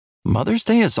Mother's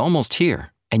Day is almost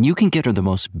here, and you can get her the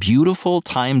most beautiful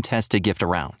time-tested gift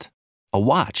around. A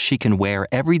watch she can wear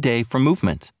every day from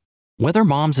Movement. Whether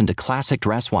mom's into classic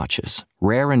dress watches,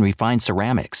 rare and refined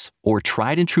ceramics, or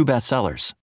tried and true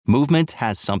bestsellers, Movement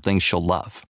has something she'll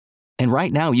love. And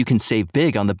right now you can save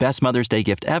big on the best Mother's Day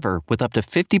gift ever with up to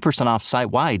 50% off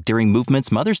site-wide during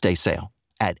Movement's Mother's Day sale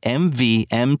at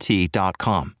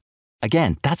MVMT.com.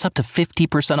 Again, that's up to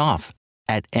 50% off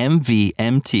at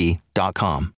MVMT.com.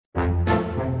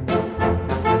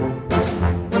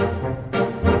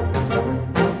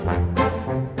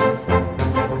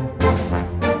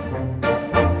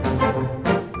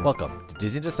 Welcome to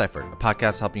Disney Deciphered, a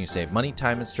podcast helping you save money,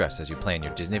 time, and stress as you plan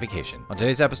your Disney vacation. On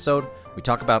today's episode, we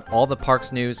talk about all the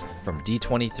parks news from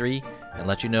D23 and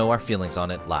let you know our feelings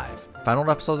on it live. Find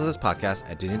episodes of this podcast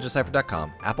at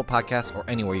DisneyDeciphered.com, Apple Podcasts, or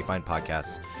anywhere you find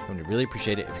podcasts. And we'd really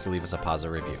appreciate it if you could leave us a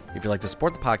positive review. If you'd like to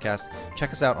support the podcast,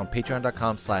 check us out on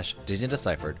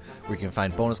patreon.com/DisneyDeciphered, where you can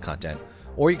find bonus content.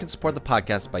 Or you can support the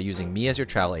podcast by using me as your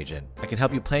travel agent. I can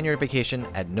help you plan your vacation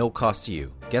at no cost to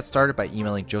you. Get started by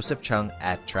emailing Joseph Chung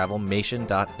at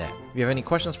travelmation.net. If you have any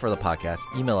questions for the podcast,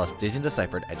 email us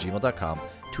DisneyDeciphered@gmail.com,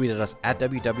 tweet at us at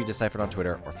WWDeciphered on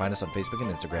Twitter, or find us on Facebook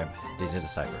and Instagram, Disney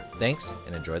Deciphered. Thanks,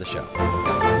 and enjoy the show.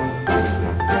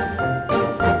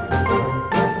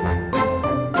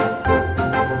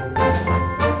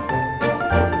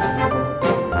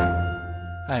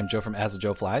 Hi, I'm Joe from As the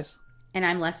Joe Flies. And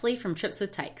I'm Leslie from Trips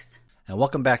with Tykes. And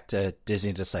welcome back to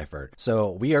Disney Deciphered.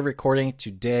 So we are recording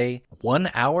today 1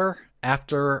 hour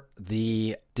after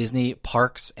the Disney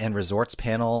Parks and Resorts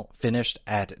panel finished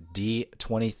at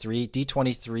D23.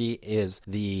 D23 is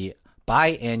the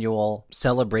biannual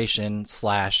celebration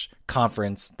 /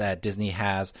 conference that Disney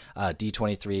has.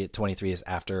 D23 is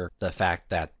after the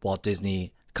fact that Walt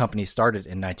Disney Company started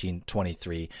in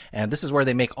 1923, and this is where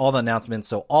they make all the announcements.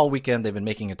 So all weekend they've been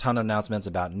making a ton of announcements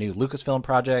about new Lucasfilm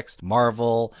projects,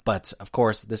 Marvel, but of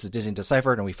course this is Disney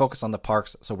Deciphered and we focus on the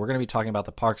parks, so we're going to be talking about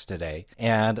the parks today.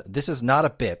 And this is not a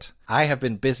bit. I have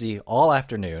been busy all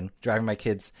afternoon driving my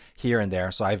kids here and there,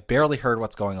 so I've barely heard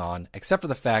what's going on, except for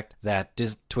the fact that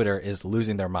Twitter is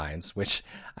losing their minds, which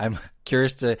I'm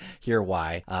curious to hear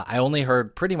why. I only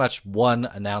heard pretty much one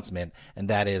announcement, and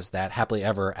that is that Happily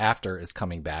Ever After is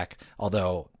coming back,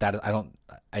 although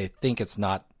I think it's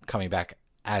not coming back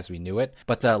as we knew it.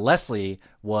 But Leslie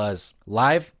was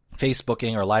live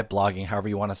Facebooking or live blogging, however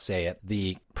you want to say it,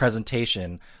 the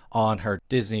presentation on her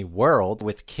Disney World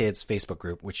with Kids Facebook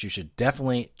group, which you should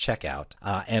definitely check out.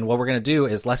 And what we're going to do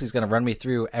is Leslie's going to run me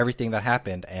through everything that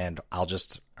happened, and I'll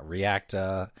just react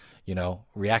as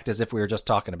if we were just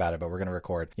talking about it, but we're going to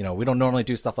record. We don't normally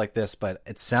do stuff like this, but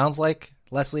it sounds like,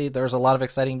 Leslie, there's a lot of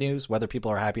exciting news, whether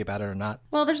people are happy about it or not.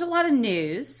 Well, there's a lot of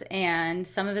news, and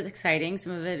some of it's exciting,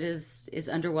 some of it is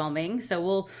underwhelming.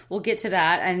 So we'll get to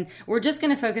that, and we're just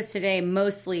going to focus today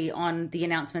mostly on the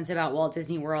announcements about Walt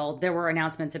Disney World. There were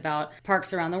announcements about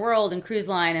parks around the world and cruise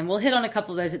line, and we'll hit on a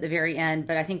couple of those at the very end.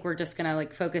 But I think we're just going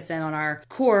to focus in on our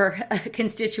core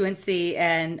constituency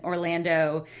and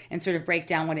Orlando, and sort of break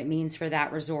down what it means for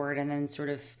that resort, and then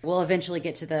we'll eventually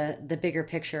get to the bigger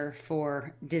picture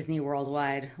for Disney Worldwide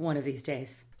one of these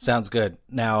days. Sounds good.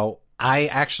 Now, I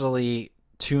actually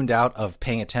tuned out of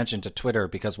paying attention to Twitter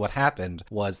because what happened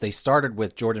was they started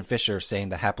with Jordan Fisher saying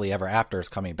that Happily Ever After is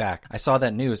coming back. I saw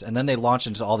that news, and then they launched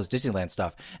into all this Disneyland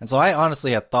stuff. And so I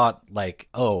honestly had thought,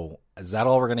 is that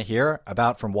all we're going to hear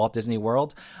about from Walt Disney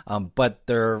World? But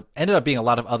there ended up being a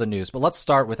lot of other news. But let's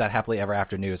start with that Happily Ever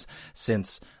After news,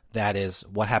 since that is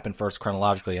what happened first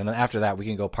chronologically. And then after that, we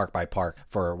can go park by park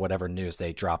for whatever news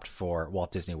they dropped for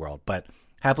Walt Disney World. But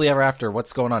Happily Ever After,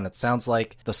 what's going on? It sounds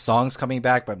like the song's coming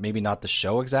back, but maybe not the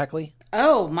show exactly.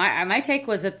 Oh, my take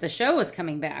was that the show was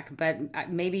coming back, but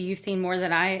maybe you've seen more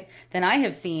than I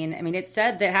have seen. I mean, it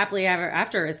said that Happily Ever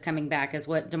After is coming back, is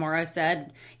what Demaro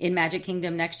said, in Magic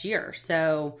Kingdom next year.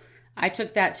 So I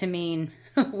took that to mean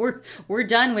we're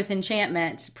done with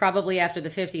Enchantment, probably after the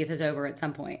 50th is over at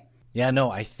some point. Yeah,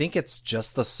 no, I think it's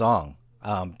just the song.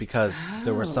 Because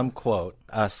there was some quote,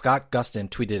 Scott Gustin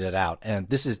tweeted it out, and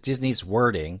this is Disney's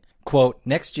wording, quote,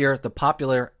 "Next year, the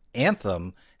popular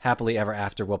anthem Happily Ever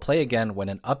After will play again when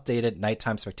an updated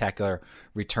nighttime spectacular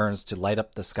returns to light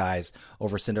up the skies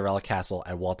over Cinderella Castle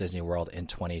at Walt Disney World in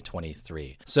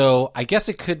 2023. So I guess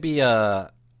it could be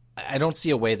I don't see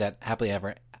a way that Happily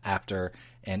Ever After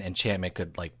and Enchantment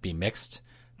could be mixed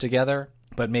together.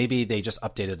 But maybe they just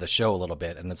updated the show a little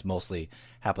bit and it's mostly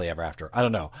Happily Ever After. I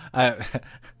don't know.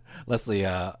 Leslie,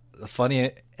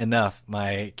 funny enough,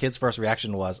 my kid's first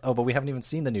reaction was, "Oh, but we haven't even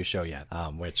seen the new show yet."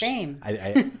 Which Same.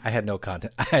 I had no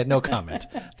content. I had no comment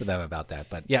to them about that.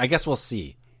 But yeah, I guess we'll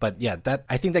see. But yeah, that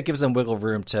I think that gives them wiggle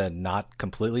room to not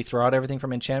completely throw out everything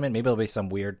from Enchantment. Maybe it'll be some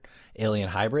weird alien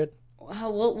hybrid.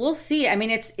 We'll see. I mean,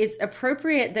 it's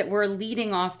appropriate that we're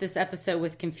leading off this episode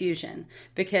with confusion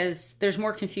because there's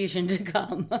more confusion to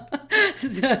come.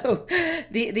 So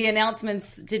the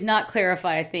announcements did not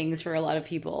clarify things for a lot of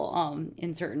people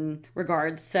in certain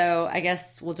regards. So I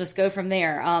guess we'll just go from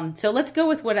there. So let's go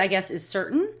with what I guess is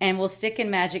certain, and we'll stick in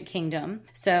Magic Kingdom.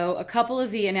 So a couple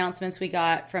of the announcements we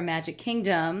got from Magic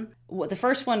Kingdom. The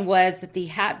first one was that the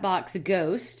Hatbox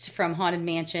Ghost from Haunted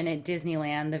Mansion at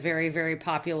Disneyland, the very, very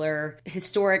popular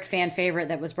historic fan favorite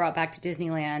that was brought back to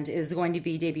Disneyland, is going to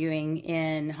be debuting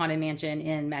in Haunted Mansion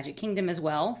in Magic Kingdom as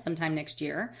well sometime next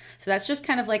year. So that's just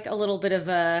kind of like a little bit of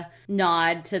a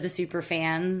nod to the super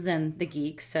fans and the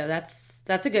geeks. So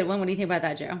that's a good one. What do you think about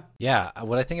that, Joe? Yeah,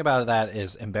 what I think about that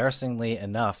is, embarrassingly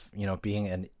enough, being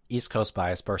an East Coast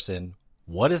biased person,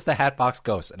 what is the Hatbox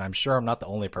Ghost? And I'm sure I'm not the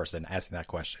only person asking that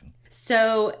question.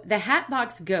 So the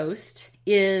Hatbox Ghost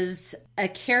is a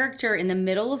character in the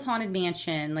middle of Haunted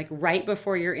Mansion, like right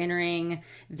before you're entering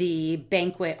the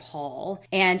banquet hall.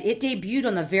 And it debuted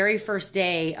on the very first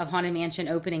day of Haunted Mansion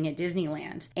opening at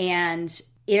Disneyland. And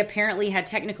it apparently had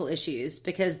technical issues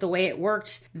because the way it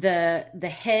worked, the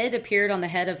head appeared on the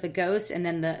head of the ghost, and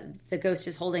then the ghost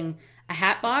is holding a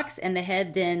hat box, and the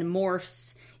head then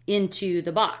morphs into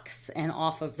the box and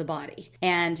off of the body.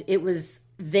 And it was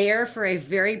there for a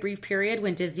very brief period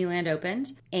when Disneyland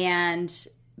opened, and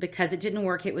because it didn't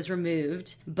work, it was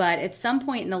removed. But at some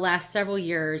point in the last several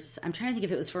years, I'm trying to think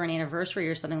if it was for an anniversary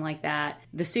or something like that,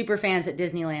 the super fans at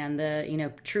Disneyland,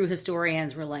 the true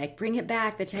historians, were like, bring it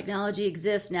back, the technology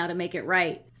exists now to make it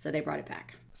right. So they brought it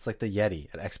back. It's like the Yeti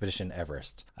at Expedition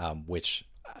Everest, which,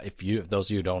 if those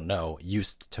of you who don't know,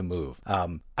 used to move.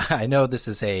 I know this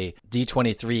is a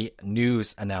D23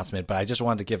 news announcement, but I just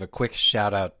wanted to give a quick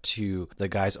shout out to the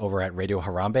guys over at Radio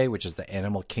Harambe, which is the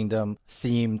Animal Kingdom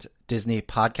themed Disney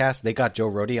podcast. They got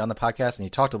Joe Rohde on the podcast, and he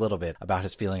talked a little bit about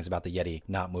his feelings about the Yeti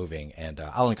not moving. And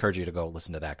I'll encourage you to go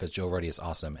listen to that because Joe Rohde is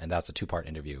awesome, and that's a 2-part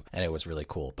interview, and it was really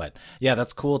cool. But yeah,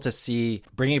 that's cool to see,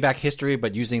 bringing back history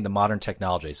but using the modern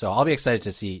technology. So I'll be excited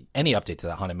to see any update to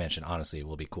that Haunted Mansion. Honestly,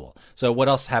 will be cool. So what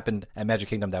else happened at Magic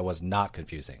Kingdom that was not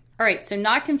confusing? All right, so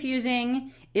not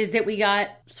confusing is that we got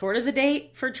sort of a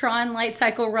date for Tron Light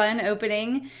Cycle Run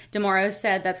opening. Tomorrow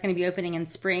said that's going to be opening in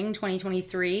spring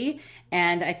 2023.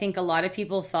 And I think a lot of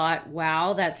people thought,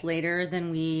 wow, that's later than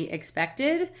we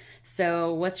expected.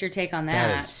 So what's your take on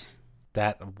that?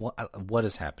 What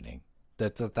is happening?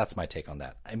 That's my take on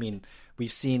that. I mean,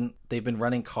 we've seen they've been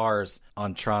running cars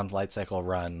on Tron Light Cycle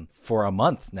Run for a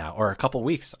month now, or a couple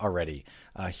weeks already,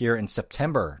 here in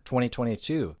September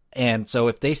 2022. And so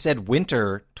if they said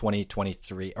winter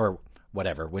 2023 or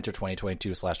whatever, winter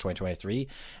 2022/2023,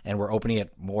 and we're opening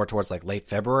it more towards like late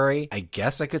February, I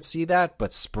guess I could see that.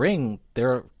 But spring,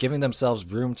 they're giving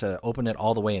themselves room to open it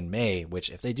all the way in May, which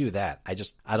if they do that,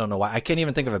 I don't know why. I can't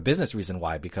even think of a business reason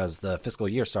why, because the fiscal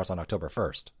year starts on October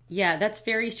 1st. Yeah, that's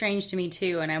very strange to me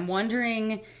too. And I'm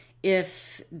wondering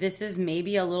if this is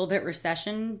maybe a little bit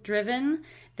recession driven,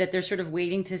 that they're sort of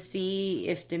waiting to see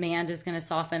if demand is going to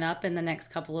soften up in the next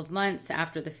couple of months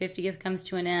after the 50th comes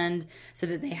to an end, so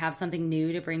that they have something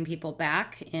new to bring people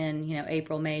back in,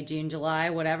 April, May, June, July,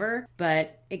 whatever.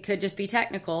 But it could just be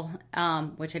technical,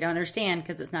 which I don't understand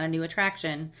because it's not a new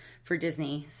attraction for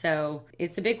Disney. So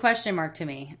it's a big question mark to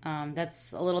me.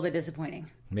 That's a little bit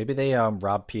disappointing. Maybe they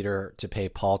robbed Peter to pay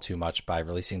Paul too much by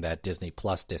releasing that Disney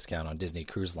Plus discount on Disney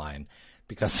Cruise Line,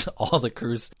 because all the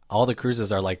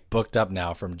cruises are like booked up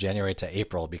now from January to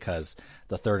April because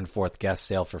the 3rd and 4th guests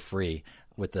sail for free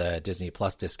with the Disney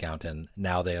Plus discount, and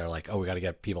now they are like, oh, we got to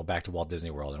get people back to Walt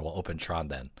Disney World, and we'll open Tron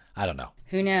then. I don't know.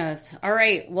 Who knows? All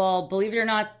right. Well, believe it or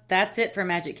not, that's it for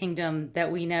Magic Kingdom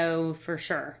that we know for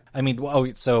sure. I mean,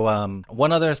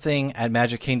 one other thing at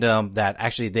Magic Kingdom that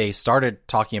actually they started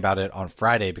talking about it on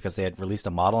Friday because they had released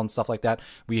a model and stuff like that.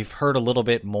 We've heard a little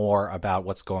bit more about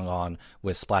what's going on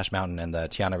with Splash Mountain and the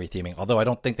Tiana retheming, although I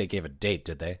don't think they gave a date,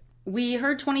 did they? We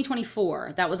heard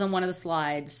 2024. That was on one of the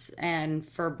slides, and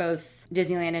for both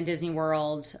Disneyland and Disney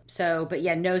World. So, but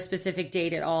yeah, no specific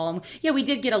date at all. Yeah, we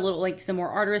did get a little, like, some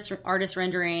more artist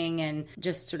rendering and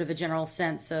just sort of a general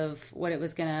sense of what it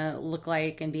was going to look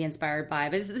like and be inspired by.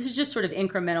 But this is just sort of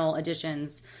incremental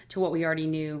additions to what we already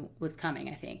knew was coming,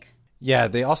 I think. Yeah,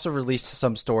 they also released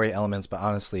some story elements, but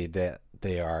honestly,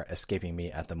 they are escaping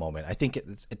me at the moment. I think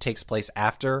it takes place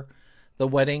after the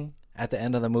wedding at the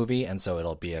end of the movie, and so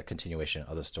it'll be a continuation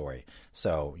of the story.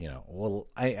 So,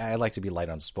 I like to be light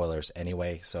on spoilers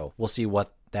anyway, so we'll see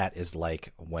what that is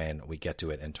like when we get to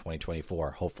it in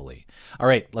 2024, hopefully. All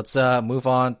right, let's move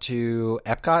on to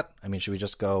Epcot. I mean, should we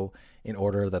just go in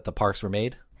order that the parks were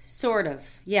made? Sort of.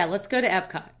 Yeah, let's go to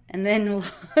Epcot. And then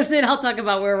then I'll talk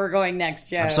about where we're going next,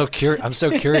 Joe. I'm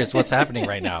so curious what's happening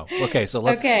right now. Okay, so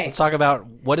let's talk about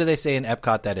what do they say in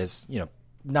Epcot that is,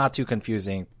 not too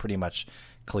confusing, pretty much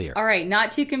clear. All right,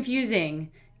 not too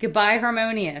confusing. Goodbye,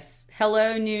 Harmonious.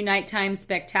 Hello, new nighttime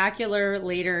spectacular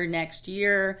later next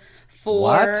year.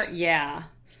 What? Yeah.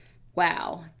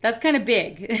 Wow. That's kind of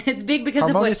big. It's big because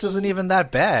Harmonious isn't even that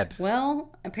bad.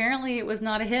 Well, apparently it was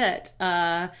not a hit.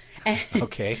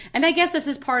 Okay. And I guess this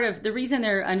is part of the reason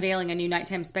they're unveiling a new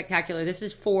nighttime spectacular. This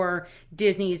is for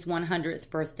Disney's 100th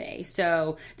birthday.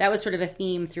 So that was sort of a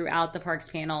theme throughout the parks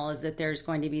panel, is that there's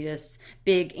going to be this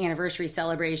big anniversary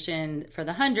celebration for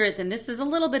the 100th. And this is a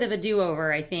little bit of a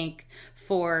do-over, I think,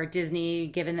 for Disney,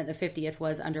 given that the 50th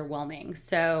was underwhelming.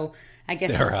 So I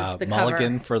guess they're this is the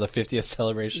mulligan cover for the 50th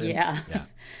celebration. Yeah.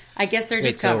 I guess they're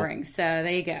just covering. So there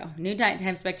you go. New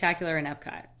nighttime spectacular in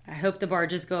Epcot. I hope the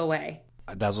barges go away.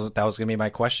 That was going to be my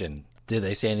question. Did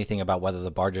they say anything about whether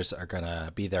the barges are going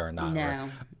to be there or not? No.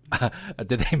 Or,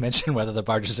 did they mention whether the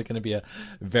barges are going to be a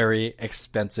very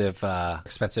expensive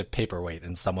paperweight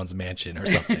in someone's mansion or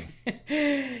something?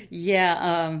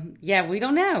 Yeah, we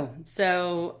don't know.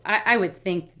 So I would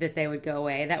think that they would go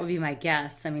away. That would be my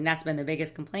guess. I mean, that's been the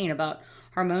biggest complaint about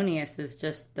Harmonious, is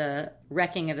just the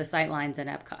wrecking of the sightlines in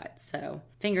Epcot. So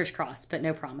fingers crossed, but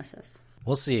no promises.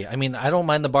 We'll see. I mean, I don't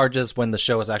mind the barges when the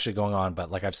show is actually going on,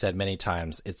 but like I've said many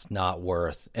times, it's not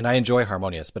worth, and I enjoy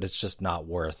Harmonious, but it's just not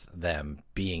worth them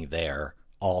being there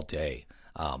all day.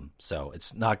 So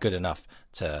it's not good enough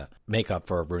to make up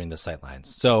for ruining the sightlines.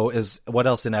 So what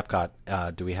else in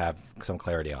Epcot do we have some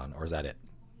clarity on, or is that it?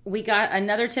 We got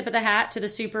another tip of the hat to the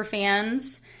super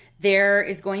fans. There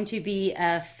is going to be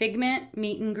a Figment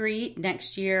meet and greet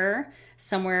next year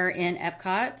somewhere in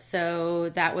Epcot. So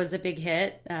that was a big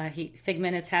hit.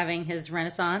 Figment is having his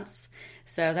renaissance.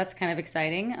 So that's kind of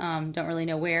exciting. Don't really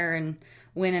know where and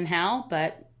when and how,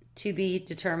 but to be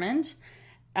determined.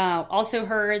 Also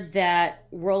heard that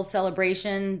World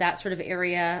Celebration, that sort of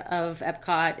area of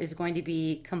Epcot, is going to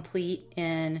be complete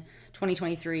in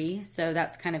 2023. So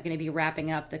that's kind of going to be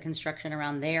wrapping up the construction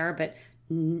around there, but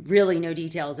really no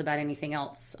details about anything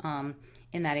else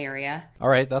in that area. All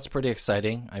right, that's pretty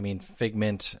exciting. I mean,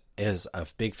 Figment is a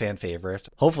big fan favorite.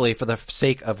 Hopefully, for the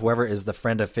sake of whoever is the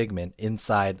friend of Figment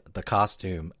inside the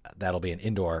costume, that'll be an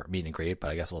indoor meet and greet, but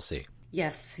I guess we'll see.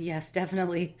 Yes,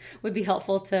 definitely would be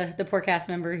helpful to the poor cast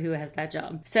member who has that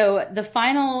job. So the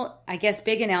final, I guess,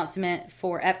 big announcement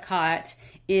for Epcot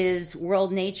is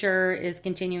World Nature is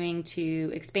continuing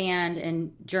to expand,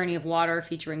 and Journey of Water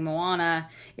featuring Moana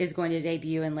is going to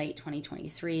debut in late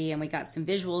 2023. And we got some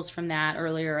visuals from that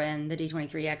earlier in the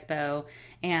D23 Expo.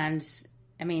 And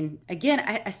I mean, again,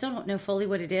 I still don't know fully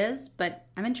what it is, but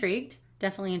I'm intrigued.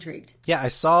 Definitely intrigued. Yeah, I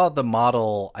saw the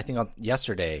model, I think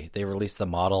yesterday, they released the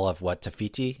model of what Te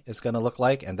Fiti is going to look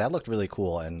like, and that looked really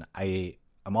cool. And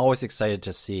I'm always excited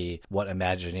to see what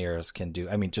Imagineers can do.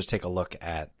 I mean, just take a look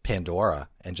at Pandora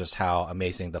and just how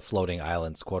amazing the floating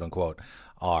islands, quote unquote,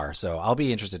 are. So I'll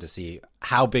be interested to see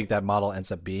how big that model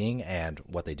ends up being and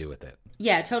what they do with it.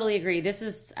 Yeah, totally agree. This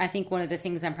is, I think, one of the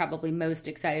things I'm probably most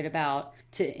excited about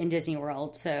in Disney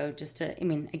World. So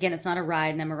again, it's not a ride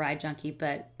and I'm a ride junkie,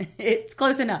 but it's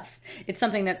close enough. It's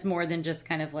something that's more than just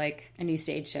kind of like a new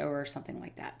stage show or something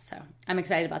like that. So I'm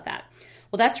excited about that.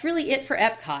 Well, that's really it for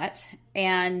Epcot.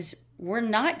 And we're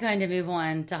not going to move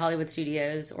on to Hollywood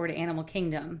Studios or to Animal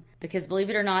Kingdom because, believe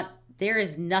it or not, there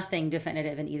is nothing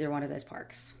definitive in either one of those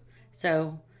parks.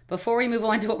 So before we move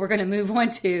on to what we're going to move on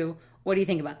to, what do you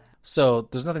think about that? So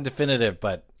there's nothing definitive,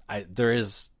 but there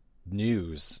is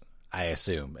news, I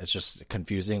assume. It's just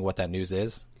confusing what that news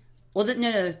is. Well,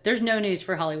 no, there's no news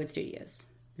for Hollywood Studios.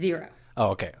 Zero.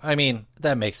 Oh, okay. I mean,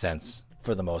 that makes sense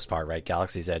for the most part, right?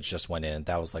 Galaxy's Edge just went in.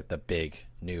 That was like the big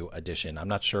new addition. I'm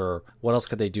not sure what else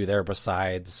could they do there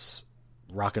besides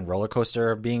Rock and Roller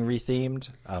Coaster being rethemed,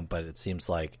 but it seems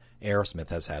like Aerosmith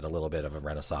has had a little bit of a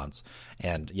renaissance.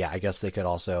 And yeah, I guess they could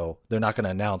also, they're not going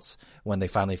to announce when they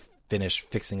finally finish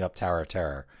fixing up Tower of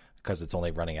Terror because it's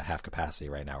only running at half capacity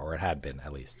right now, or it had been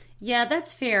at least. Yeah,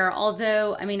 that's fair.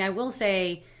 Although, I mean, I will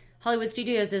say Hollywood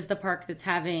Studios is the park that's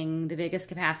having the biggest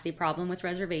capacity problem with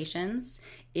reservations.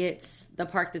 It's the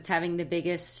park that's having the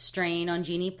biggest strain on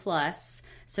Genie Plus.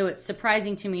 So it's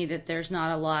surprising to me that there's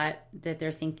not a lot that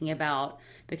they're thinking about,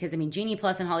 because I mean, Genie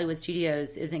Plus in Hollywood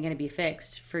Studios isn't going to be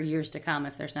fixed for years to come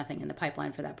if there's nothing in the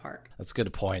pipeline for that park. That's a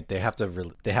good point. They have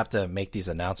to make these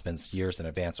announcements years in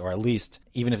advance, or at least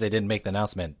even if they didn't make the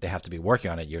announcement, they have to be working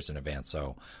on it years in advance.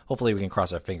 So hopefully we can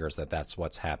cross our fingers that that's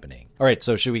what's happening. All right,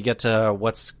 so should we get to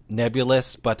what's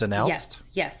nebulous but announced?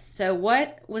 Yes. So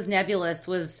what was nebulous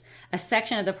was a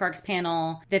section of the parks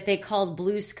panel that they called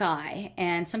Blue Sky.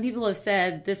 And some people have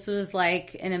said this was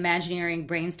like an Imagineering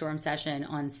brainstorm session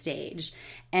on stage.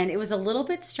 And it was a little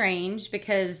bit strange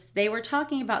because they were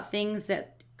talking about things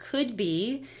that could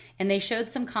be, and they showed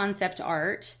some concept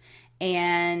art,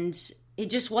 and it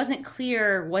just wasn't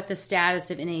clear what the status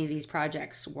of any of these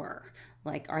projects were.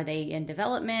 Like, are they in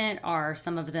development? Are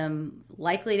some of them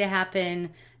likely to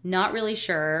happen? Not really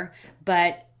sure,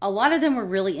 but a lot of them were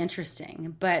really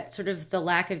interesting, but sort of the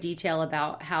lack of detail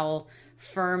about how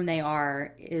firm they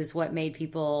are is what made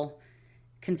people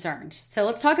concerned. So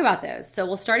let's talk about those. So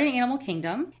we'll start in Animal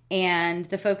Kingdom, and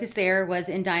the focus there was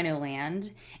in Dino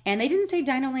Land. And they didn't say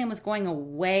Dino Land was going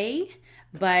away,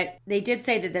 but they did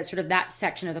say that sort of that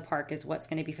section of the park is what's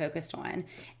going to be focused on.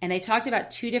 And they talked about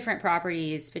 2 different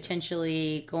properties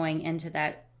potentially going into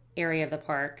that area of the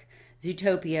park.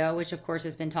 Zootopia, which of course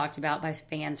has been talked about by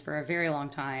fans for a very long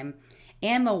time,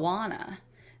 and Moana.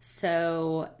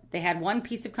 So they had one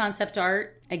piece of concept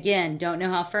art. Again, don't know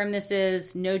how firm this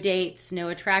is, no dates, no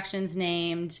attractions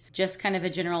named, just kind of a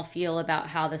general feel about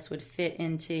how this would fit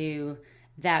into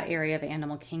that area of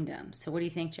Animal Kingdom. So what do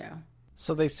you think, Joe?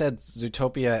 So they said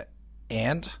Zootopia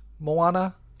and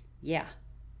Moana? Yeah.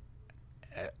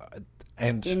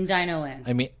 And in Dino Land.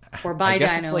 I mean, or by I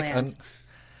guess Dino it's like Land.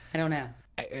 I don't know.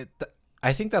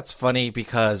 I think that's funny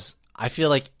because I feel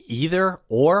like either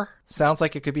or sounds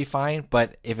like it could be fine,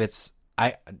 but if it's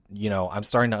I'm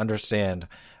starting to understand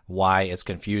why it's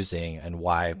confusing and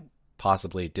why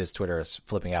possibly Diz Twitter is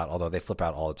flipping out, although they flip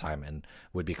out all the time and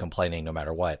would be complaining no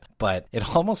matter what. But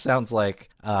it almost sounds like,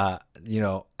 I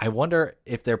wonder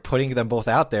if they're putting them both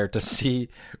out there to see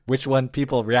which one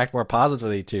people react more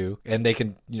positively to, and they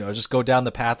can, just go down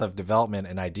the path of development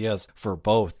and ideas for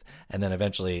both, and then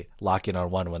eventually lock in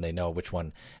on one when they know which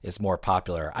one is more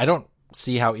popular. I don't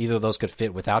see how either of those could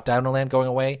fit without Dinoland going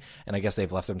away, and I guess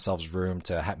they've left themselves room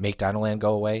to make Dinoland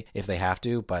go away if they have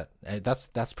to, but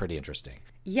that's pretty interesting.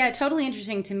 Yeah, totally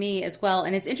interesting to me as well.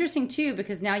 And it's interesting, too,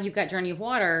 because now you've got Journey of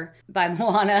Water by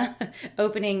Moana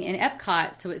opening in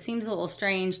Epcot. So it seems a little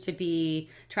strange to be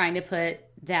trying to put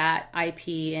that IP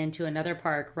into another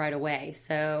park right away.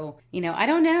 So, I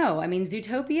don't know. I mean,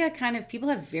 Zootopia people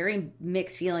have very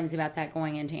mixed feelings about that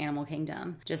going into Animal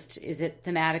Kingdom. Just, is it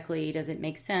thematically, does it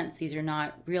make sense? These are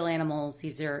not real animals.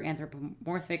 These are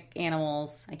anthropomorphic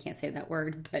animals. I can't say that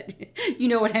word, but you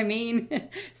know what I mean?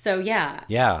 So, yeah.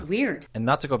 Yeah. Weird. And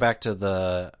not to go back to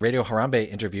the Radio Harambe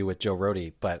interview with Joe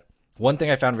Rohde, but one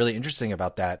thing I found really interesting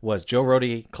about that was Joe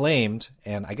Rohde claimed,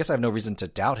 and I guess I have no reason to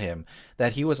doubt him,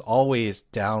 that he was always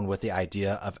down with the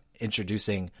idea of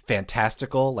introducing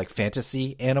fantastical, like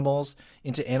fantasy animals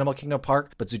into Animal Kingdom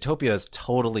Park. But Zootopia is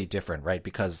totally different, right?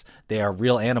 Because they are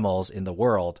real animals in the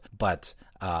world, but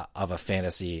of a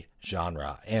fantasy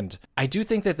genre. And I do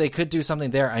think that they could do something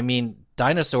there. I mean,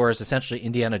 dinosaurs, essentially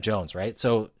Indiana Jones, right?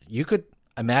 So you could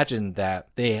imagine that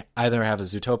they either have a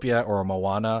Zootopia or a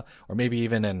Moana, or maybe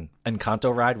even an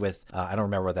Encanto ride with, I don't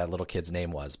remember what that little kid's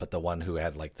name was, but the one who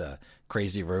had like the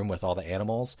crazy room with all the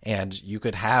animals. And you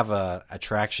could have a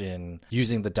attraction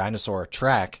using the dinosaur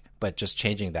track, but just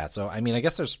changing that. So, I mean, I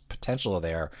guess there's potential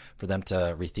there for them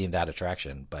to retheme that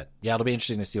attraction. But yeah, it'll be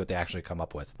interesting to see what they actually come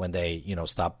up with when they,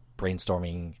 stop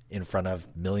brainstorming in front of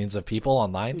millions of people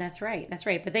online. That's right.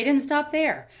 But they didn't stop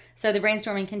there. So the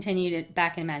brainstorming continued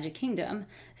back in Magic Kingdom.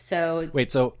 So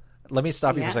wait, so let me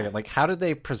stop you for a second. Like, how did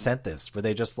they present this? Were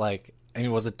they just like,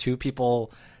 was it 2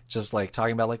 people just like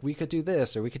talking about like, we could do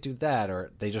this or we could do that,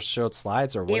 or they just showed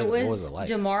slides, or what was it like?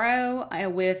 Tomorrow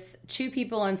with 2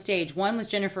 people on stage. One was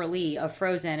Jennifer Lee of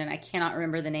Frozen, and I cannot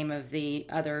remember the name of the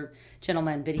other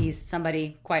gentleman, but he's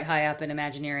somebody quite high up in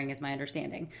Imagineering is my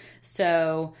understanding.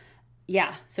 So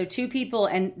yeah, so 2 people,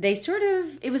 and they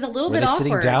it was a little bit awkward.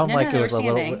 Were they sitting down it was a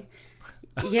little bit?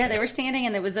 Okay. Yeah, they were standing,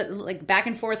 and it was like back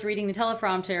and forth reading the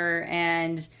teleprompter,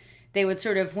 and they would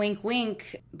sort of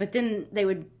wink, but then they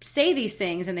would say these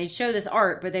things and they'd show this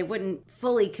art, but they wouldn't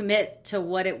fully commit to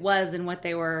what it was and what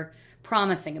they were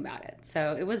promising about it.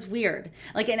 So it was weird.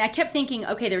 And I kept thinking,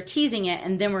 okay, they're teasing it,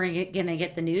 and then we're going to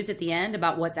get the news at the end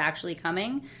about what's actually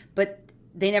coming, but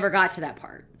they never got to that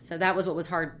part. So that was what was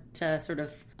hard to sort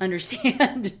of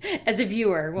understand as a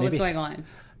viewer, what was going on.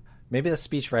 Maybe the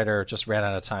speechwriter just ran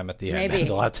out of time at the end. Maybe.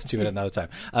 They'll have to do it another time.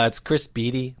 It's Chris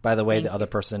Beatty, by the way, Thank the other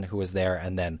person who was there.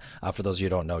 And then for those of you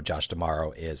who don't know, Josh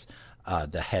D'Amaro is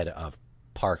the head of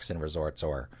Parks and Resorts,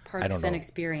 or I don't know.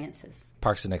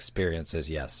 Parks and Experiences,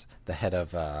 yes. The head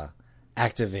of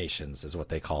activations is what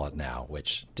they call it now,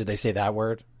 which, did they say that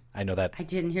word? I know that. I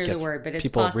didn't hear the word, but it's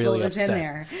people possible really it was upset. in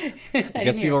there. It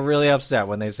gets people really upset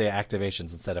when they say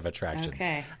activations instead of attractions.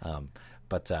 Okay.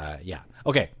 Yeah.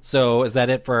 Okay, so is that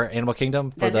it for Animal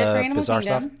Kingdom? That's it for Animal bizarre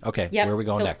Kingdom. stuff? Okay, Yep. where are we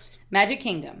going So, next? Magic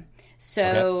Kingdom.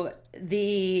 So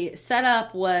the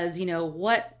setup was,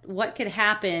 what could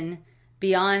happen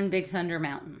beyond Big Thunder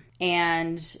Mountain?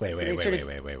 And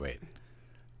Wait.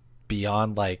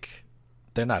 Beyond, like,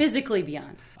 they're not physically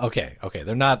beyond. Okay.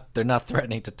 They're not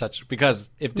threatening to touch, because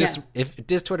if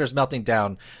Diz Twitter's melting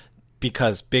down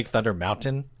because Big Thunder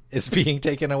Mountain is being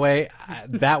taken away,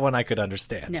 that one I could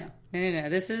understand. No.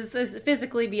 This is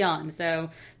physically beyond. So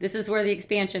this is where the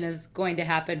expansion is going to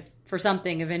happen for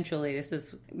something eventually. This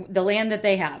is the land that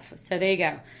they have. So there you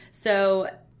go. So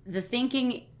the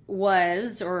thinking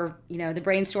was, or, the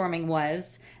brainstorming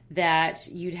was that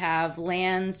you'd have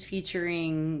lands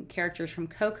featuring characters from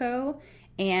Coco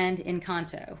and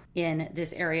Encanto in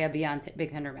this area beyond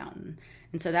Big Thunder Mountain.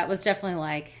 And so that was definitely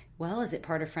like, well, is it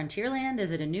part of Frontierland?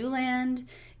 Is it a new land?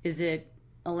 Is it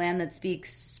a land that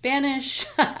speaks Spanish?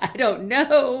 I don't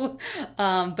know.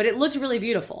 But it looked really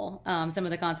beautiful. Some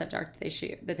of the concept art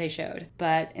that they showed.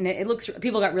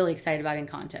 People got really excited about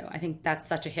Encanto. I think that's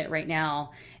such a hit right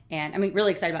now. And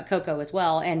really excited about Coco as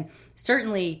well. And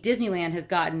certainly Disneyland has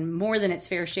gotten more than its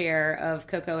fair share of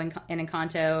Coco and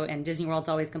Encanto, and Disney World's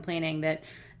always complaining that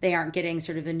they aren't getting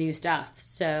sort of the new stuff.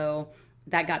 So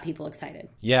that got people excited.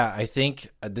 Yeah, I think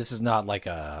this is not like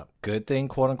a good thing,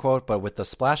 quote unquote, but with the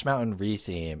Splash Mountain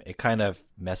re-theme, it kind of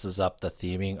messes up the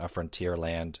theming of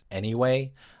Frontierland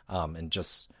anyway. And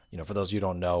just, for those of you who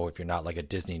don't know, if you're not like a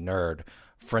Disney nerd,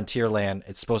 Frontierland,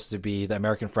 it's supposed to be the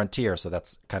American frontier. So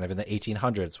that's kind of in the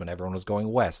 1800s when everyone was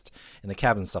going west in the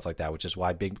cabins and stuff like that, which is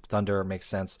why Big Thunder makes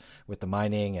sense with the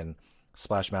mining, and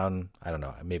Splash Mountain. I don't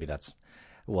know. Maybe that's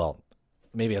a little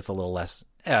less.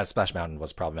 Yeah, Splash Mountain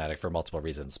was problematic for multiple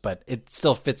reasons, but it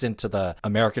still fits into the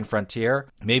American frontier.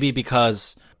 Maybe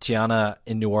because Tiana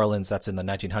in New Orleans, that's in the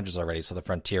 1900s already, so the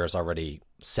frontier is already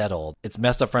settled. It's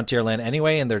messed up Frontierland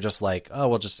anyway, and they're just like, oh,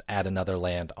 we'll just add another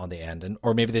land on the end.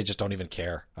 Or maybe they just don't even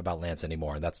care about lands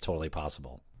anymore, and that's totally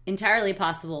possible. Entirely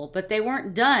possible, but they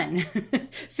weren't done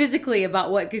physically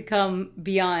about what could come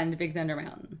beyond Big Thunder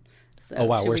Mountain.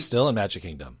 So we're still in Magic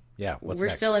Kingdom. Yeah, what's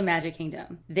next? We're still in Magic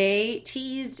Kingdom. They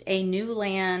teased a new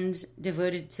land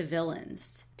devoted to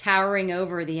villains, towering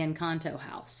over the Encanto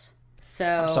house. So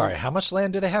I'm sorry, how much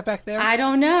land do they have back there? I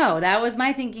don't know. That was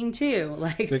my thinking too.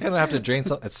 Like, they're gonna have to drain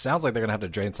some. It sounds like they're gonna have to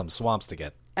drain some swamps to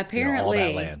get all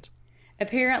that land.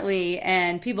 Apparently,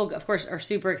 and people, of course, are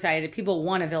super excited. People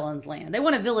want a villain's land. They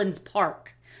want a villain's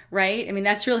park. Right?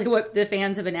 That's really what the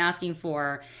fans have been asking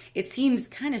for. It seems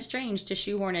kind of strange to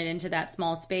shoehorn it into that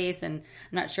small space, and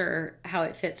I'm not sure how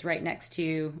it fits right next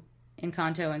to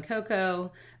Encanto and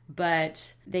Coco,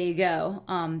 but there you go.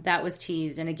 That was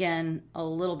teased. And again, a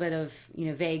little bit of,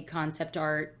 vague concept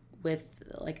art with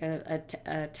like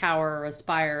a tower or a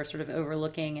spire sort of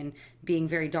overlooking and being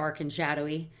very dark and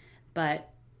shadowy. But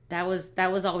that was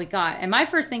all we got. And my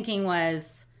first thinking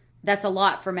was, that's a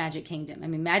lot for Magic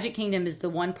Kingdom. Magic Kingdom is the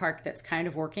one park that's kind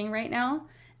of working right now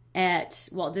at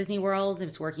Walt Disney World.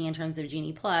 It's working in terms of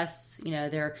Genie Plus.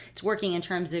 It's working in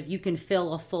terms of you can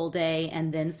fill a full day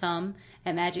and then some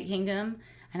at Magic Kingdom.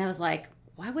 And I was like,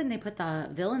 why wouldn't they put the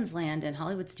Villains Land in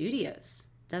Hollywood Studios?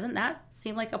 Doesn't that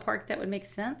seem like a park that would make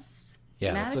sense?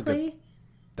 Yeah,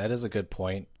 that is a good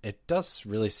point. It does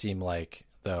really seem like,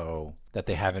 though, that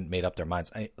they haven't made up their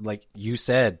minds. Like you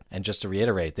said, and just to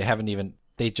reiterate,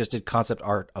 they just did concept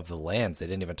art of the lands. They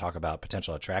didn't even talk about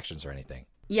potential attractions or anything.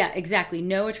 Yeah, exactly.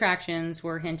 No attractions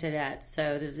were hinted at.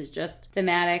 So this is just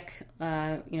thematic,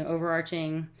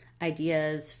 overarching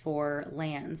ideas for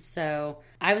lands. So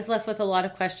I was left with a lot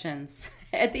of questions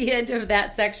at the end of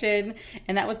that section.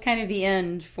 And that was kind of the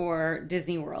end for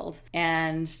Disney World.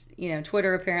 And,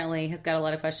 Twitter apparently has got a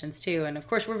lot of questions too. And of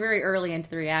course, we're very early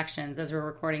into the reactions as we're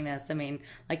recording this.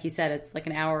 Like you said, it's like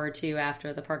an hour or two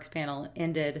after the Parks panel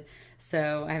ended.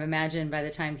 So I imagine by the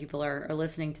time people are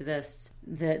listening to this,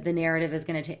 the narrative is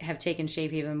going to have taken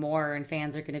shape even more, and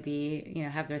fans are going to be,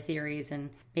 have their theories,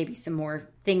 and maybe some more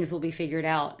things will be figured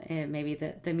out. And maybe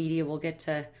the media will get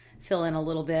to fill in a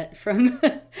little bit from,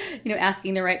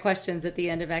 asking the right questions at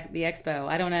the end of the expo.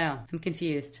 I don't know. I'm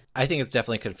confused. I think it's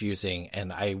definitely confusing,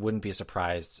 and I wouldn't be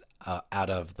surprised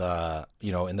out of the,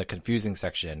 in the confusing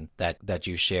section that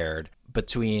you shared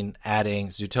between adding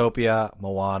Zootopia,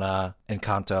 Moana,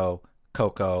 Encanto,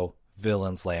 Coco,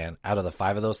 Villain's Land. Out of the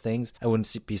 5 of those things, I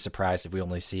wouldn't be surprised if we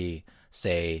only see,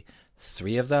 say,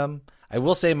 3 of them. I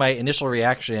will say my initial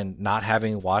reaction, not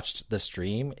having watched the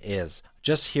stream, is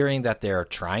just hearing that they're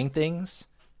trying things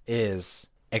is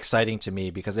exciting to me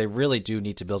because they really do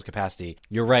need to build capacity.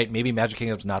 You're right, maybe Magic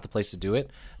Kingdom's not the place to do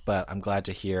it, but I'm glad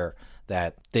to hear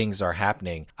that things are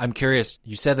happening. I'm curious,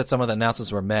 you said that some of the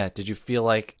announcements were meh. Did you feel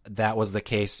like that was the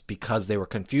case because they were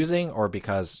confusing or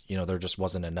because, there just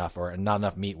wasn't enough or not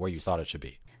enough meat where you thought it should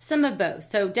be? Some of both.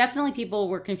 So definitely people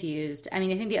were confused. I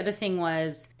mean, I think the other thing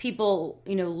was people,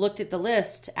 looked at the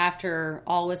list after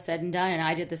all was said and done, and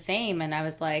I did the same. And I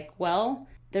was like, well,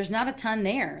 there's not a ton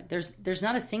there. There's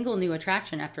not a single new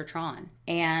attraction after Tron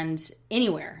and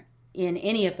anywhere in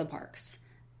any of the parks.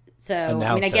 So,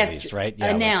 announced, I guess, at least, right?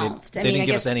 Yeah, announced. They didn't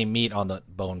give us any meat on the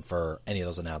bone for any of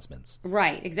those announcements.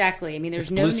 Right, exactly. I mean, there's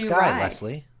it's no blue new sky, ride.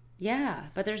 Leslie. Yeah,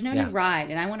 but there's no new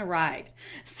ride, and I want to ride.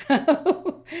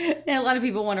 So, and a lot of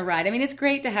people want to ride. I mean, it's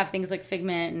great to have things like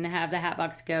Figment and have the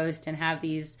Hatbox Ghost and have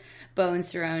these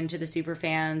bones thrown to the super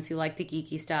fans who like the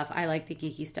geeky stuff. I like the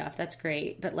geeky stuff. That's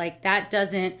great. But, that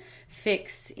doesn't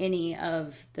fix any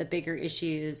of the bigger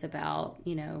issues about,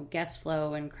 guest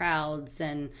flow and crowds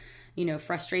and,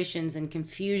 frustrations and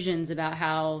confusions about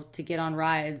how to get on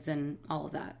rides and all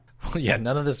of that. Well, yeah,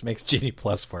 none of this makes Genie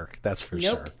Plus work. That's for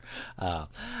Nope. sure.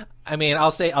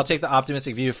 I'll take the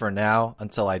optimistic view for now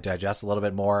until I digest a little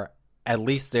bit more. At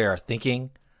least they're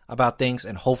thinking about things,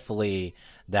 and hopefully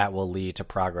that will lead to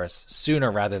progress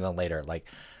sooner rather than later.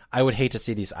 I would hate to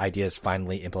see these ideas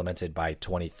finally implemented by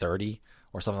 2030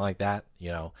 or something like that.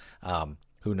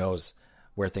 Who knows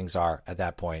where things are at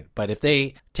that point. But if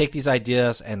they take these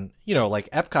ideas and,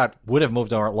 Epcot would have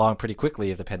moved along pretty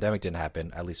quickly if the pandemic didn't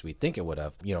happen. At least we think it would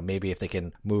have. Maybe if they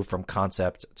can move from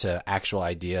concept to actual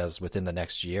ideas within the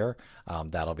next year,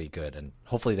 that'll be good. And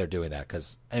hopefully they're doing that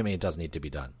because, it does need to be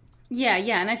done. Yeah.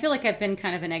 And I feel like I've been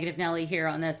kind of a negative Nelly here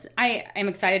on this. I am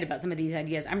excited about some of these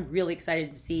ideas. I'm really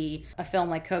excited to see a film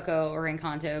like Coco or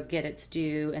Encanto get its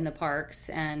due in the parks.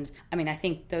 And, I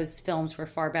think those films were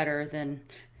far better than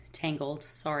Tangled.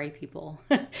 Sorry, people.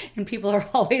 And people are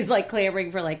always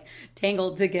clamoring for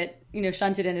Tangled to get,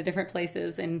 shunted into different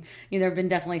places. And, there have been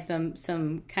definitely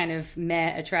some kind of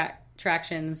meh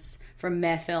attractions from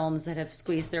meh films that have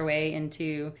squeezed their way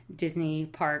into Disney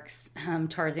parks.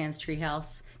 Tarzan's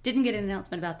Treehouse. Didn't get an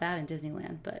announcement about that in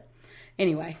Disneyland, but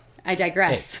anyway, I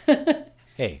digress.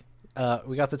 Hey,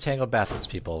 we got the Tangled bathrooms,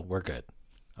 people. We're good.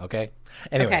 Okay?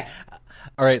 Anyway. Okay.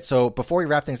 All right, so before we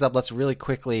wrap things up, let's really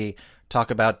quickly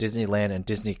talk about Disneyland and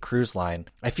Disney Cruise Line.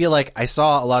 I feel like I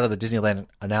saw a lot of the Disneyland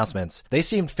announcements. They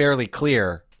seemed fairly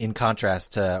clear in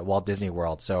contrast to Walt Disney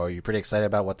World. So are you pretty excited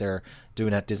about what they're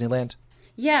doing at Disneyland?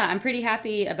 Yeah, I'm pretty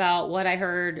happy about what I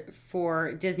heard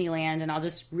for Disneyland, and I'll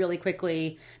just really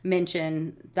quickly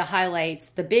mention the highlights.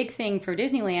 The big thing for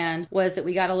Disneyland was that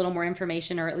we got a little more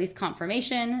information, or at least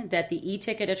confirmation, that the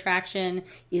e-ticket attraction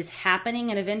is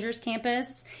happening at Avengers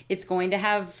Campus. It's going to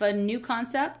have a new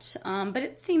concept, but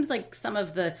it seems like some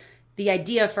of the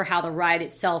idea for how the ride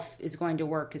itself is going to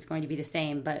work is going to be the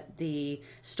same, but the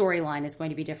storyline is going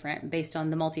to be different based on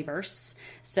the multiverse.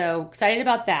 So excited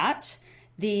about that.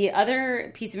 The other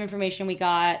piece of information we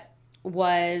got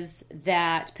was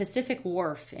that Pacific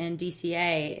Wharf in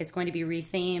DCA is going to be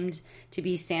rethemed to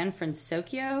be San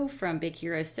Francisco from Big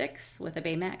Hero 6 with a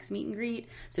Baymax meet and greet.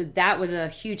 So that was a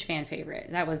huge fan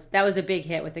favorite. That was a big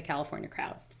hit with the California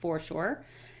crowd for sure.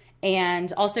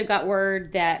 And also got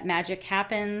word that Magic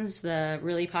Happens, the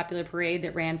really popular parade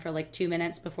that ran for 2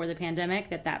 minutes before the pandemic,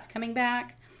 that's coming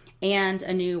back. And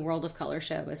a new World of Color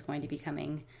show is going to be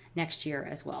coming next year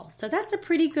as well. So that's a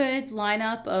pretty good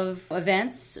lineup of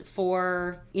events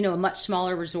for, a much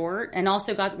smaller resort. And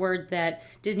also got word that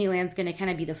Disneyland's going to kind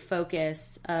of be the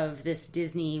focus of this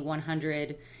Disney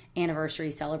 100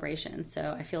 anniversary celebration.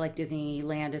 So I feel like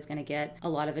Disneyland is going to get a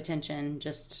lot of attention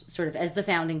just sort of as the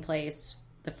founding place,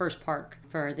 the first park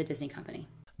for the Disney company.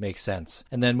 Makes sense.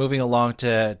 And then moving along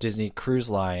to Disney Cruise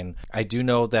Line, I do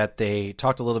know that they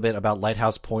talked a little bit about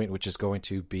Lighthouse Point, which is going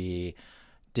to be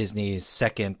Disney's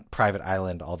second private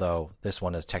island, although this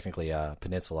one is technically a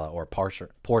peninsula or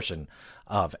portion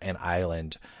of an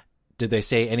island. Did they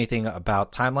say anything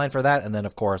about timeline for that? And then,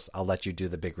 of course, I'll let you do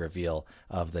the big reveal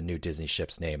of the new Disney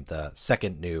ship's name, the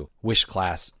second new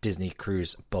Wish-class Disney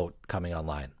cruise boat coming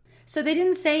online. So they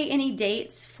didn't say any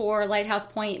dates for Lighthouse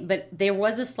Point, but there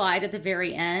was a slide at the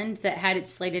very end that had it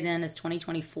slated in as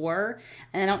 2024.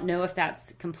 And I don't know if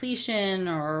that's completion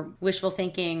or wishful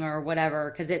thinking or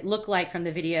whatever, because it looked like from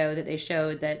the video that they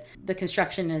showed that the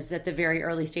construction is at the very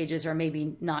early stages or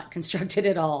maybe not constructed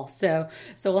at all. So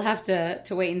we'll have to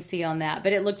wait and see on that.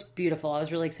 But it looked beautiful. I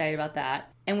was really excited about that.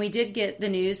 And we did get the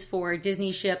news for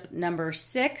Disney ship number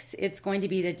 6. It's going to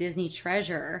be the Disney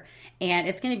Treasure, and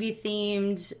it's going to be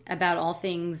themed about all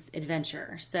things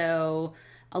adventure. So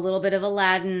a little bit of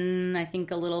Aladdin, I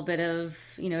think a little bit of,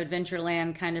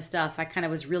 Adventureland kind of stuff. I kind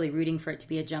of was really rooting for it to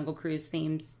be a Jungle Cruise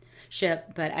themed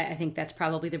ship, but I think that's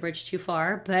probably the bridge too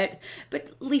far. But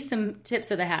at least some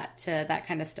tips of the hat to that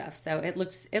kind of stuff. So it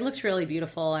looks really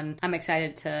beautiful, and I'm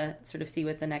excited to sort of see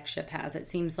what the next ship has. It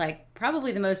seems like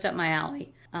probably the most up my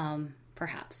alley.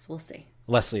 Perhaps we'll see.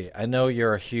 Leslie, I know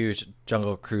you're a huge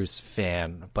Jungle Cruise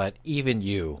fan, but even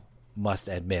you must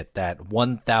admit that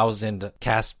 1,000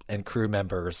 cast and crew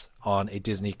members on a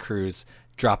Disney cruise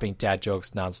dropping dad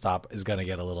jokes nonstop is going to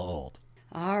get a little old.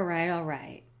 All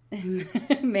right.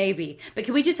 Maybe. But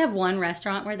can we just have one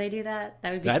restaurant where they do that?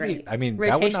 That would be great.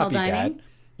 That would not be bad.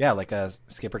 Yeah, like a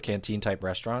Skipper Canteen type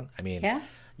restaurant. Yeah.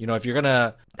 If you're going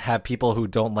to have people who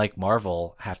don't like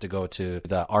Marvel have to go to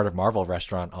the Art of Marvel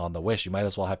restaurant on the Wish, you might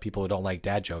as well have people who don't like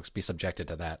dad jokes be subjected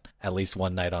to that at least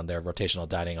one night on their rotational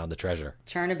dining on the Treasure.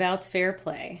 Turnabout's fair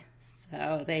play.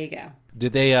 So there you go.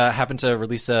 Did they happen to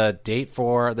release a date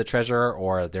for the Treasure,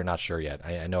 or they're not sure yet?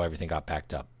 I know everything got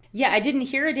backed up. Yeah, I didn't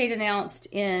hear a date announced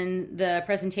in the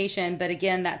presentation, but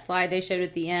again, that slide they showed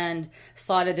at the end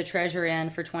slotted the Treasure in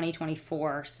for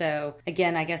 2024. So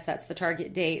again, I guess that's the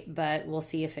target date, but we'll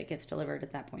see if it gets delivered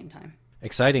at that point in time.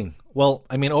 Exciting. Well,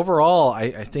 overall,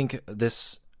 I think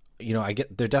this,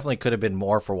 there definitely could have been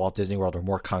more for Walt Disney World, or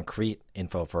more concrete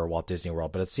info for Walt Disney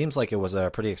World, but it seems like it was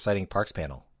a pretty exciting parks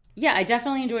panel. Yeah, I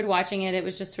definitely enjoyed watching it. It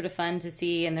was just sort of fun to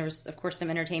see. And there was, of course, some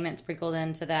entertainment sprinkled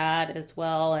into that as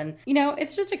well. And,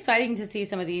 it's just exciting to see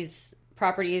some of these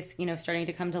properties, starting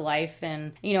to come to life.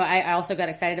 And, I also got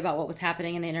excited about what was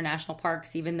happening in the international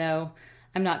parks, even though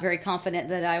I'm not very confident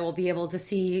that I will be able to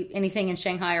see anything in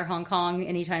Shanghai or Hong Kong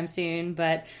anytime soon.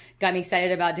 But got me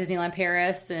excited about Disneyland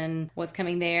Paris and what's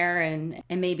coming there, and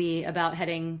maybe about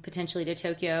heading potentially to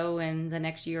Tokyo in the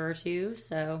next year or two.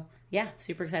 So, yeah,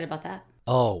 super excited about that.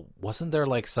 Oh, wasn't there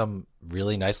like some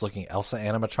really nice looking Elsa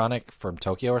animatronic from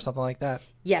Tokyo or something like that?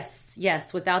 Yes,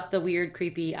 without the weird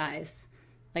creepy eyes.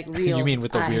 Like real You mean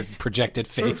with the eyes. weird projected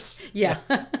face? Yeah.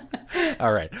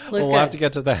 All right. Well, we'll have to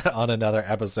get to that on another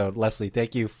episode. Leslie,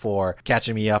 thank you for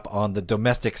catching me up on the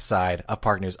domestic side of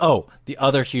park news. Oh, the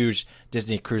other huge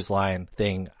Disney Cruise Line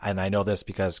thing, and I know this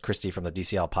because Christy from the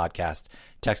DCL podcast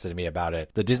texted me about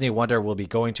it. The Disney Wonder will be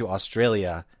going to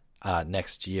Australia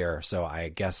next year. So I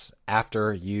guess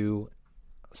after you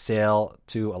sail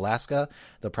to Alaska,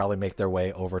 they'll probably make their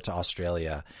way over to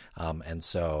Australia. And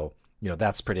so,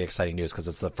 that's pretty exciting news, because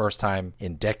it's the first time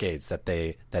in decades that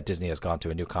Disney has gone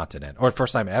to a new continent, or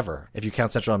first time ever. If you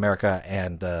count Central America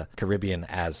and the Caribbean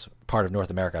as part of North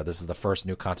America, this is the first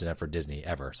new continent for Disney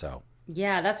ever. So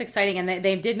yeah, that's exciting. And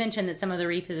they did mention that some of the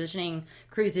repositioning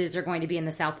cruises are going to be in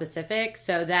the South Pacific.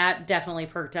 So that definitely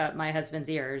perked up my husband's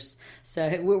ears.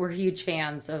 So we're huge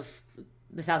fans of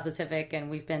the South Pacific, and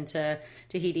we've been to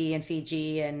Tahiti and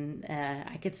Fiji, and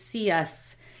I could see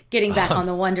us getting back on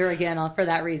the Wonder again for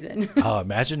that reason.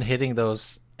 Imagine hitting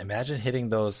those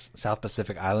South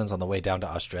Pacific islands on the way down to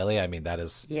Australia. That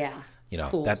is,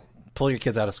 cool. That pull your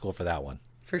kids out of school for that one.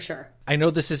 For sure. I know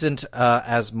this isn't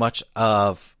as much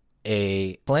of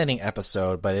a planning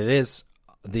episode, but it is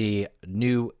the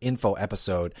new info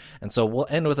episode. And so we'll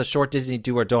end with a short Disney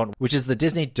do or don't, which is the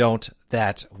Disney don't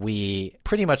that we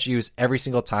pretty much use every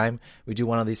single time we do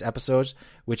one of these episodes,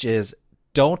 which is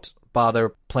don't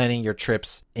bother planning your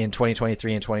trips in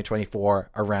 2023 and 2024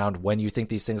 around when you think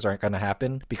these things aren't going to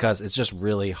happen, because it's just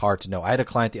really hard to know. I had a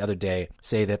client the other day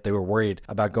say that they were worried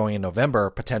about going in November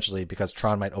potentially because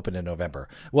Tron might open in November.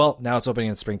 Well, now it's opening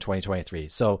in spring 2023.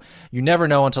 So you never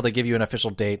know until they give you an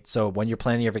official date. So when you're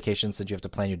planning your vacations, since you have to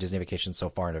plan your Disney vacations so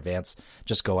far in advance,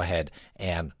 just go ahead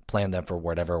and plan them for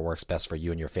whatever works best for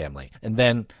you and your family. And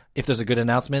then if there's a good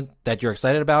announcement that you're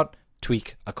excited about,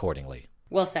 tweak accordingly.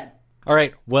 Well said. All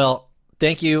right. Well,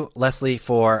 thank you, Leslie,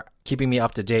 for keeping me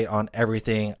up to date on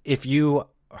everything. If you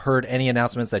heard any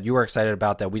announcements that you were excited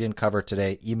about that we didn't cover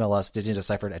today, email us,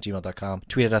 DisneyDeciphered@gmail.com,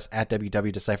 tweet at us at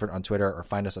WWDeciphered on Twitter, or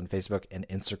find us on Facebook and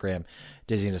Instagram,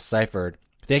 Disney Deciphered.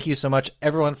 Thank you so much,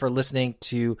 everyone, for listening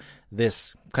to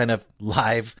this kind of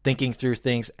live thinking through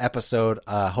things episode.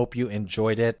 Hope you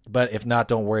enjoyed it. But if not,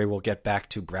 don't worry. We'll get back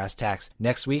to brass tacks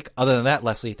next week. Other than that,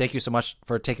 Leslie, thank you so much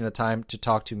for taking the time to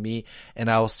talk to me. And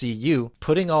I will see you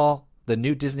putting all the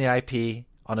new Disney IP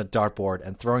on a dartboard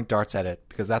and throwing darts at it,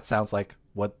 because that sounds like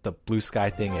what the blue sky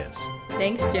thing is.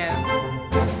 Thanks, Joe.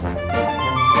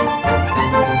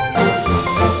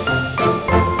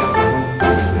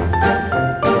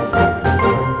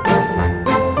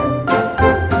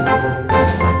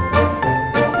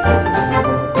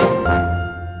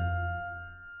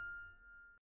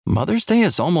 Mother's Day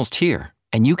is almost here,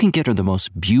 and you can get her the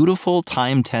most beautiful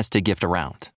time-tested gift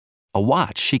around. A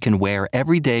watch she can wear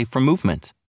every day from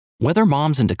Movement. Whether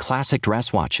mom's into classic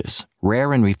dress watches,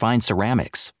 rare and refined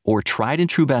ceramics, or tried and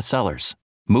true bestsellers,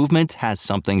 Movement has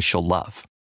something she'll love.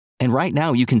 And right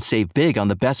now you can save big on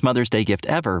the best Mother's Day gift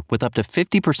ever with up to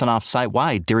 50% off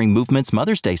site-wide during Movement's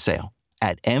Mother's Day sale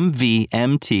at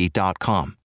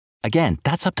MVMT.com. Again,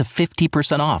 that's up to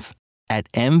 50% off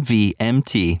at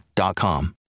MVMT.com.